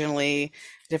occasionally,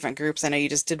 different groups. I know you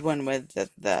just did one with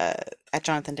the at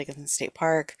Jonathan Dickinson State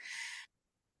Park.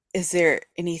 Is there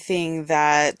anything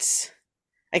that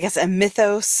I guess a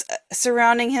mythos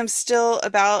surrounding him still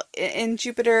about in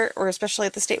Jupiter or especially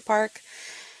at the state park?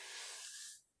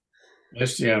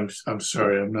 Misty, I'm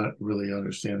sorry, I'm not really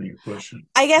understanding your question.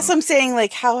 I guess I'm saying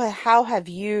like how have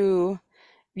your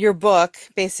book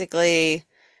basically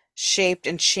shaped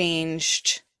and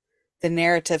changed the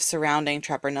narrative surrounding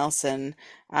Trapper Nelson?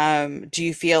 Do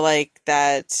you feel like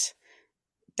that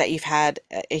you've had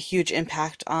a huge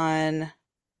impact on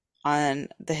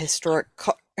the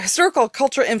historical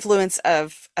cultural influence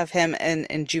of him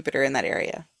in Jupiter in that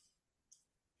area?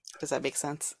 Does that make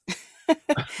sense?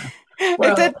 If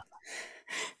Well, that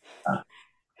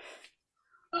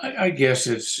I guess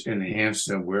it's enhanced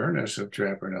awareness of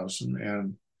Trapper Nelson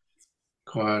and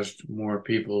caused more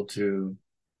people to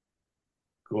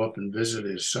go up and visit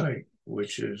his site,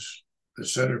 which is the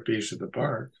centerpiece of the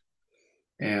park,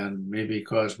 and maybe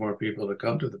cause more people to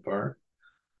come to the park.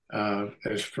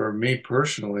 As for me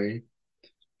personally,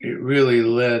 it really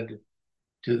led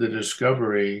to the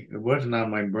discovery. It wasn't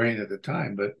on my brain at the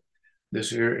time, but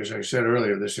this area, as I said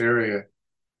earlier, this area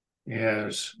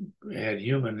has had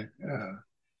human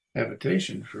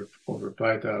habitation for over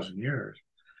 5,000 years,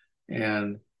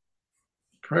 and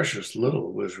precious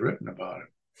little was written about it.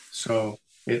 So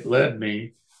it led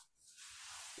me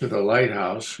to the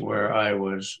lighthouse where I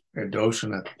was a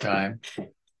docent at the time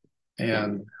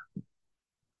and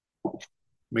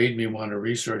made me want to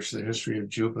research the history of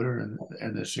Jupiter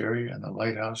and this area and the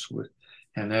lighthouse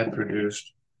and that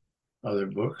produced other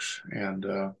books. And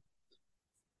the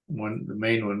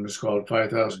main one was called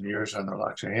 5,000 Years on the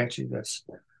Loxahatchee.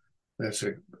 That's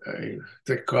a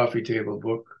thick coffee table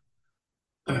book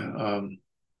um,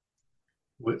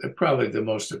 with probably the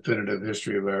most definitive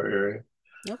history of our area.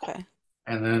 okay.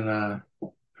 And then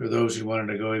for those who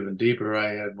wanted to go even deeper,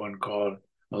 I had one called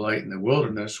A Light in the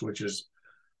Wilderness, which is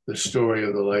the story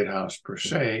of the lighthouse per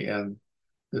se and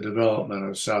the development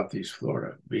of Southeast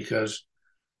Florida. Because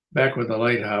back when the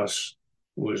lighthouse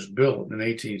was built in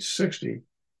 1860,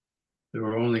 there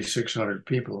were only 600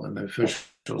 people in the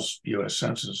official U.S.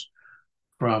 census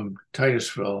from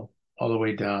Titusville all the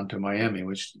way down to Miami,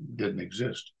 which didn't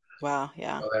exist. Wow,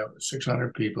 yeah. So that was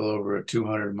 600 people over a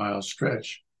 200-mile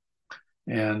stretch.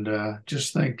 And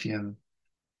just think in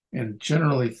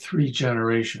generally 3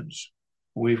 generations,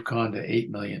 we've gone to 8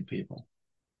 million people.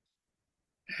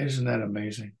 Isn't that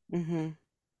amazing? Hmm.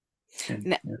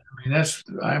 And I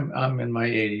mean, I'm in my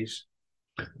 80s.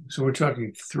 So we're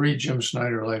talking 3 Jim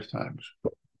Snyder lifetimes.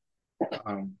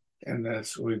 And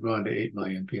we've gone to 8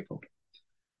 million people.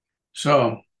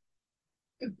 So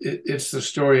it's the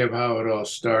story of how it all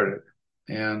started.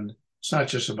 And it's not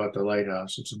just about the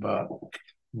lighthouse, it's about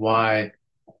why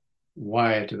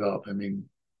it developed. I mean,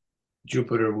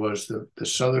 Jupiter was the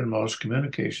southernmost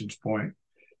communications point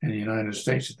in the United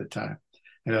States at the time.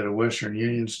 It had a Western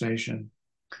Union station,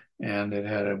 and it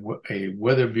had a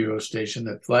Weather Bureau station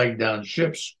that flagged down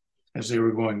ships as they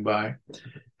were going by,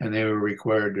 and they were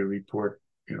required to report,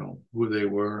 who they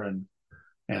were, and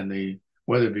the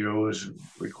Weather Bureau was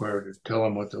required to tell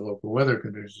them what the local weather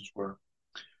conditions were.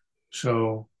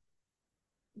 So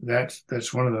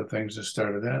that's one of the things that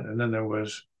started that. And then there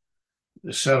was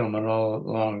the settlement all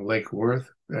along Lake Worth.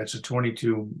 That's a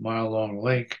 22-mile long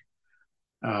lake.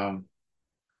 And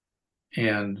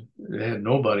it had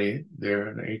nobody there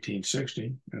in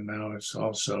 1860, and now it's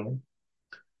all settled,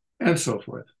 and so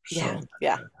forth. Yeah. So,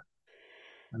 Yeah.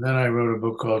 and then I wrote a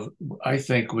book called, I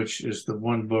think, which is the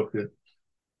one book that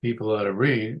people ought to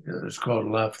read. It's called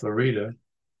La Florida,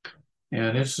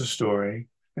 and it's a story.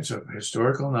 It's a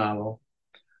historical novel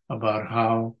about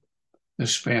how the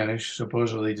Spanish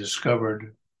supposedly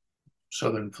discovered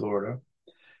southern Florida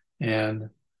and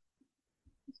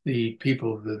the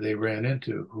people that they ran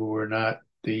into who were not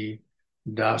the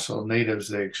docile natives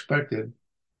they expected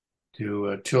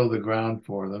to till the ground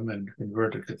for them and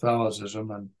convert to Catholicism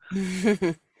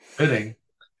and bidding.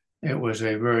 It was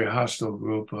a very hostile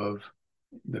group of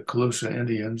the Calusa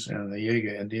Indians and the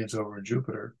Yega Indians over in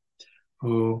Jupiter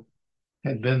who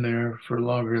had been there for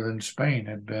longer than Spain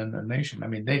had been a nation. I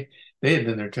mean, they had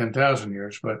been there 10,000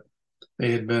 years, but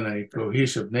they had been a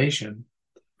cohesive nation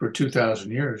for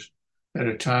 2,000 years at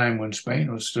a time when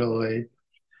Spain was still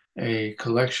a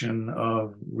collection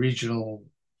of regional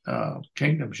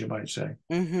kingdoms, you might say.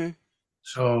 Mm-hmm.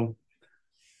 So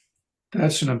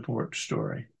that's an important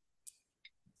story.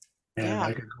 And Yeah.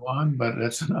 I could go on, but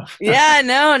that's enough. Yeah,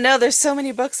 no, there's so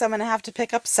many books. I'm gonna have to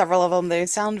pick up several of them. They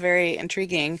sound very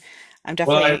intriguing. I'm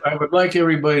Well, definitely I would like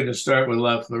everybody to start with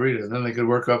La Florida, then they could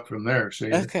work up from there.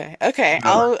 See, okay. Okay.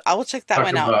 like I will check that talk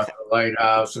one out. about the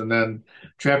lighthouse, and then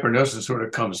Trapper Nelson sort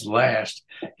of comes last.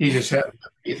 He just happened to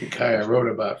be the guy I wrote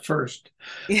about first.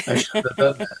 I should have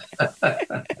done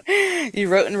that. You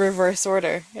wrote in reverse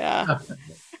order. Yeah.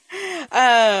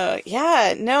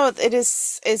 Yeah, no,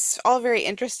 it's all very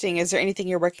interesting. Is there anything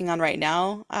you're working on right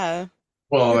now?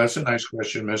 Well, that's a nice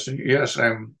question, Missy. Yes,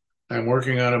 I'm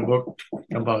working on a book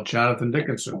about Jonathan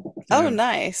Dickinson. Oh, And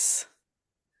nice.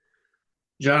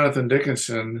 Jonathan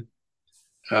Dickinson,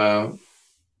 I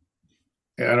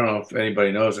don't know if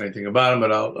anybody knows anything about him,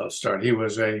 but I'll start. He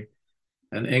was an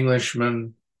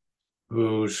Englishman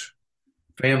whose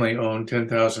family owned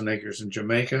 10,000 acres in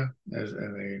Jamaica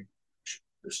and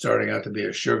starting out to be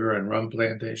a sugar and rum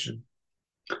plantation.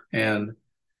 And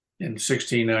in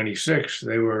 1696,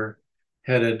 they were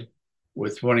headed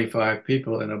with 25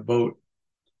 people in a boat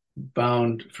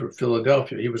bound for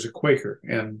Philadelphia. He was a Quaker,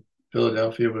 and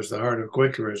Philadelphia was the heart of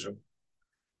Quakerism.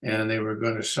 And they were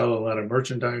going to sell a lot of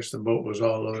merchandise. The boat was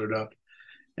all loaded up.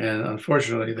 And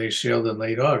unfortunately, they sailed in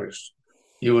late August.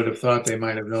 You would have thought they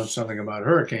might have known something about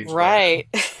hurricanes by now.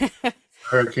 Right.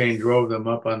 Hurricane drove them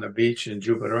up on the beach in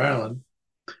Jupiter Island,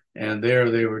 and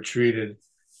there they were treated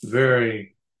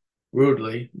very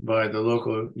rudely by the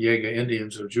local Yega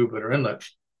Indians of Jupiter Inlet.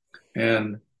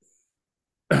 And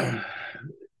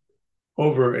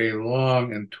over a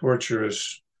long and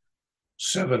torturous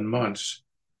 7 months,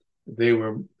 they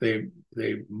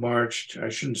marched, I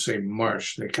shouldn't say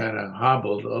marched, they kind of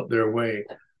hobbled their way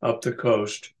up the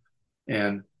coast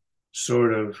and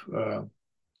sort of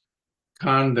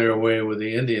conned their way with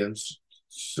the Indians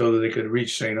so that they could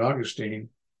reach St. Augustine,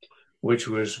 which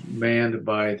was manned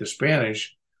by the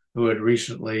Spanish, who had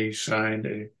recently signed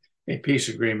a peace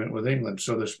agreement with England.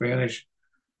 So the Spanish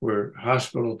were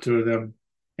hospitable to them,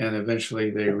 and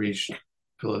eventually they reached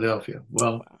Philadelphia.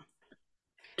 Well,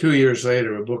 2 years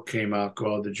later, a book came out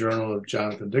called The Journal of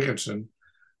Jonathan Dickinson,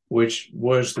 which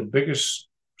was the biggest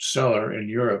seller in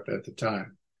Europe at the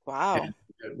time. Wow. And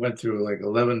it went through like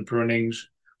 11 printings,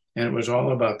 and it was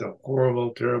all about the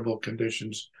horrible, terrible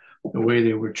conditions, the way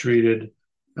they were treated.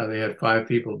 They had 5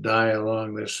 people die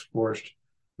along this forced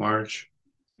march.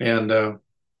 And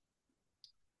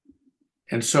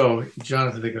so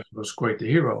Jonathan Dickinson was quite the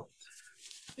hero.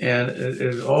 And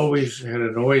it always had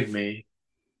annoyed me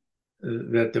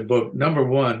that the book, number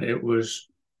one,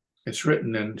 it's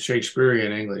written in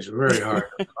Shakespearean English, very hard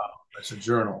to follow. It's a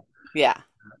journal. Yeah.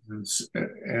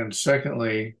 And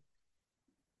secondly,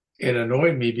 it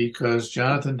annoyed me because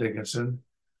Jonathan Dickinson,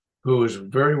 who was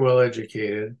very well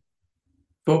educated,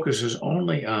 focuses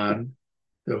only on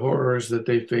the horrors that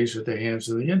they face at the hands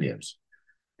of the Indians.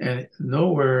 And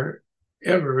nowhere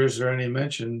ever is there any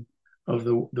mention of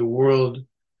the world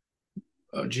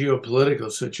geopolitical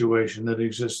situation that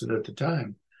existed at the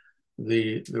time.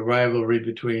 The rivalry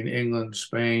between England,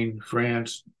 Spain,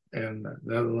 France, and the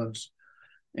Netherlands,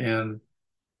 and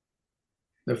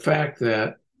the fact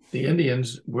that the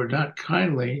Indians were not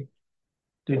kindly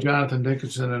to Jonathan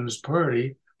Dickinson and his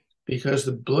party because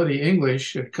the bloody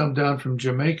English had come down from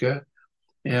Jamaica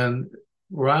and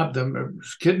robbed them, or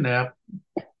kidnapped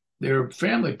their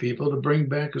family people to bring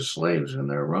back as slaves in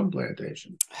their rum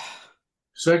plantation.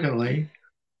 Secondly,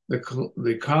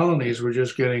 the colonies were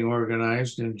just getting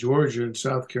organized in Georgia and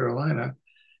South Carolina,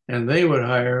 and they would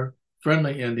hire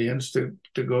friendly Indians to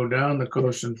go down the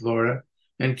coast in Florida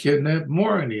and kidnap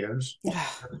more Indians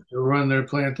to run their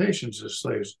plantations as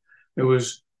slaves. It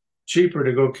was cheaper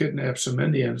to go kidnap some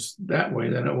Indians that way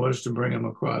than it was to bring them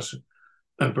across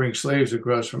and bring slaves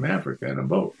across from Africa in a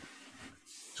boat.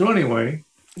 So anyway,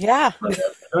 yeah,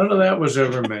 none of that was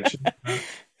ever mentioned.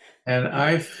 And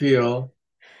I feel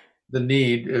the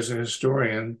need as a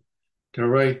historian to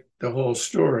write the whole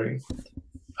story.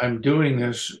 I'm doing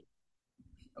this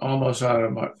almost out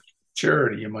of my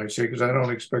charity, you might say, because I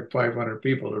don't expect 500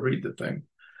 people to read the thing.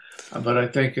 But I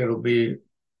think it'll be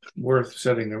worth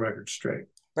setting the record straight.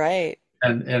 right.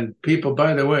 And people,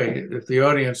 by the way, if the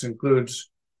audience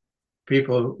includes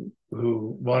people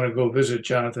who want to go visit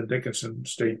Jonathan Dickinson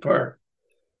State Park,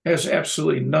 has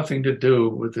absolutely nothing to do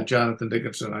with the Jonathan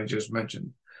Dickinson I just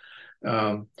mentioned.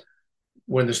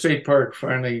 When the state park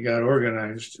finally got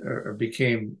organized or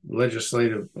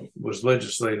was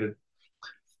legislated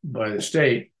by the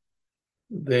state,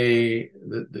 the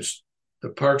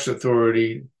Parks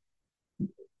Authority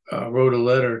wrote a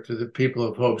letter to the people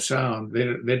of Hope Sound. They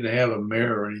didn't have a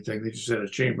mayor or anything. They just had a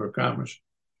Chamber of Commerce.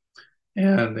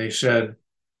 And they said,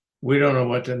 we don't know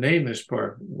what to name this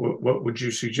park. What would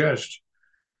you suggest?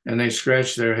 And they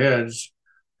scratched their heads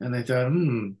and they thought,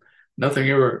 nothing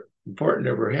ever important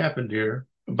ever happened here.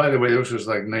 By the way, this was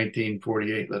like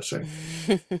 1948, let's say.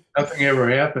 Nothing ever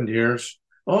happened here.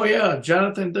 Oh yeah,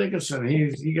 Jonathan Dickinson.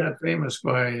 He got famous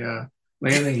by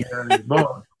landing here in his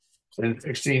boat in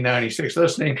 1696.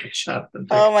 Let's name it Jonathan Dickinson.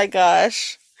 Oh my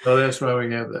gosh. So that's why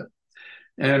we have that.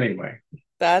 Anyway.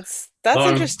 That's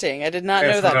interesting. I did not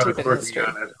know that tidbit of history.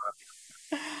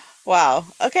 Wow.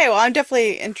 Okay, well, I'm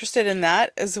definitely interested in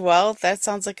that as well. That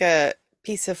sounds like a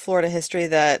piece of Florida history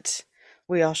that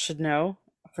we all should know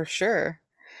for sure.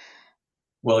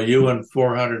 Well, you and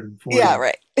 440. Yeah,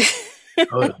 right.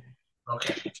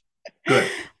 Okay. Good.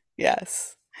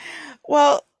 Yes.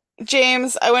 Well,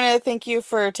 James, I want to thank you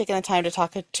for taking the time to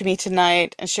talk to me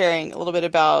tonight and sharing a little bit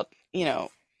about,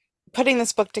 putting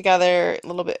this book together, a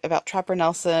little bit about Trapper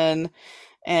Nelson,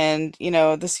 and, you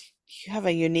have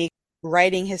a unique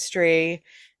writing history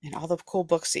and all the cool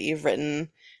books that you've written.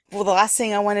 Well, the last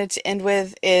thing I wanted to end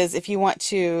with is if you want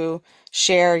to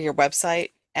share your website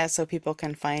so people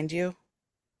can find you.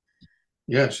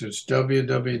 Yes, it's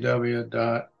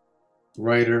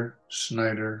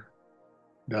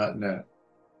www.writersnyder.net.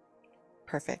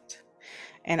 Perfect.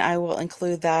 And I will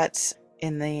include that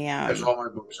in the There's all my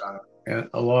books on it, and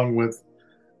along with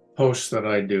posts that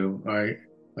I do. I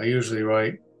usually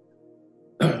write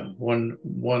one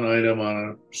item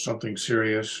on something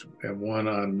serious and one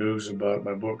on news about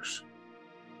my books,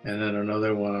 and then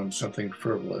another one on something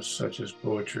frivolous, such as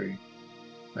poetry.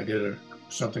 I did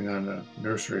something on a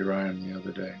nursery rhyme the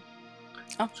other day.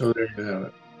 Oh. So there you have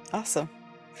it. Awesome.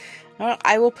 Well,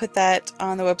 I will put that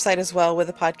on the website as well with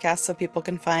the podcast so people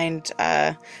can find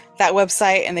that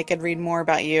website and they can read more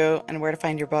about you and where to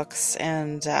find your books.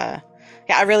 And I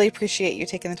really appreciate you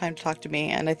taking the time to talk to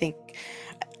me. And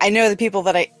I know the people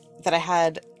that I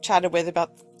had chatted with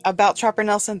about Trapper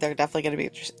Nelson, they're definitely going to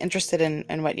be interested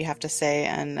in what you have to say.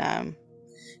 And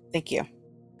thank you.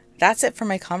 That's it for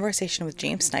my conversation with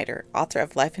James Snyder, author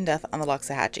of Life and Death on the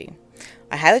Loxahatchee.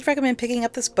 I highly recommend picking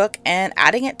up this book and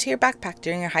adding it to your backpack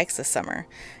during your hikes this summer.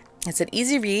 It's an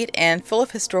easy read and full of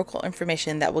historical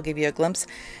information that will give you a glimpse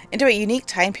into a unique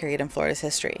time period in Florida's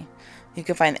history. You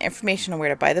can find the information on where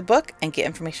to buy the book and get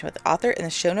information with the author in the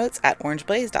show notes at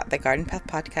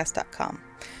orangeblaze.thegardenpathpodcast.com.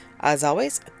 As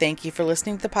always, thank you for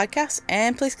listening to the podcast,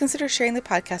 and please consider sharing the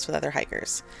podcast with other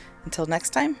hikers. Until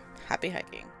next time, happy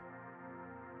hiking.